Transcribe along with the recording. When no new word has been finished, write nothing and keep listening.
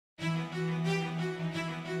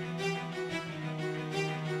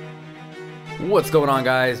What's going on,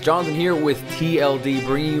 guys? Jonathan here with TLD,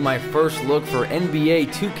 bringing you my first look for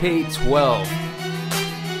NBA 2K12.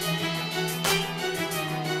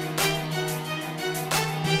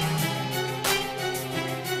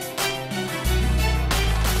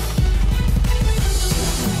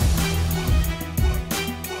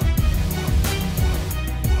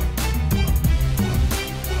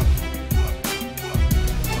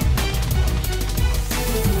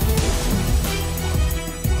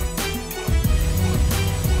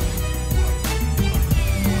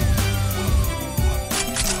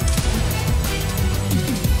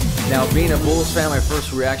 Now, being a Bulls fan, my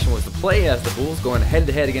first reaction was to play as the Bulls, going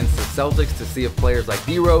head-to-head against the Celtics to see if players like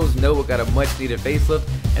D-Rose, Noah got a much-needed facelift,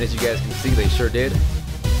 and as you guys can see, they sure did.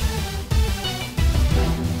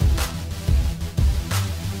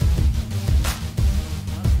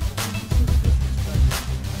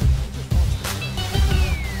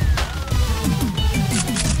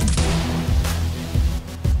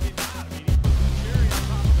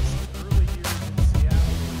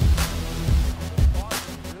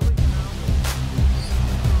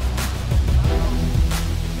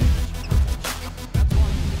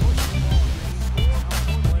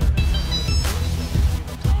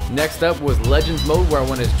 Next up was Legends Mode, where I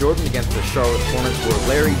went as Jordan against the Charlotte Hornets, where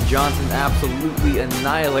Larry Johnson absolutely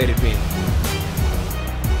annihilated me.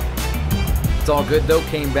 It's all good though,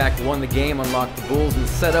 came back, won the game, unlocked the Bulls, and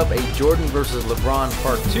set up a Jordan versus LeBron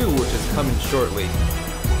Part 2, which is coming shortly.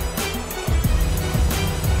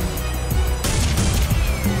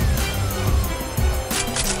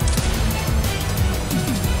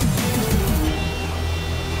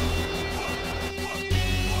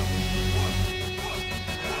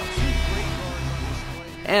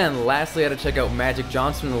 And lastly, I had to check out Magic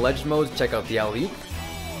Johnson in the Legend modes, check out the alley-oop.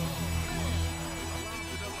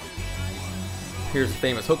 Here's a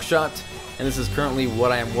famous hook shot, and this is currently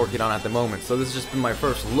what I am working on at the moment. So this has just been my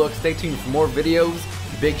first look. Stay tuned for more videos.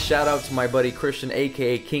 Big shout out to my buddy Christian,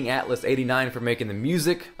 aka King Atlas 89, for making the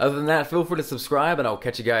music. Other than that, feel free to subscribe, and I'll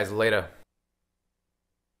catch you guys later.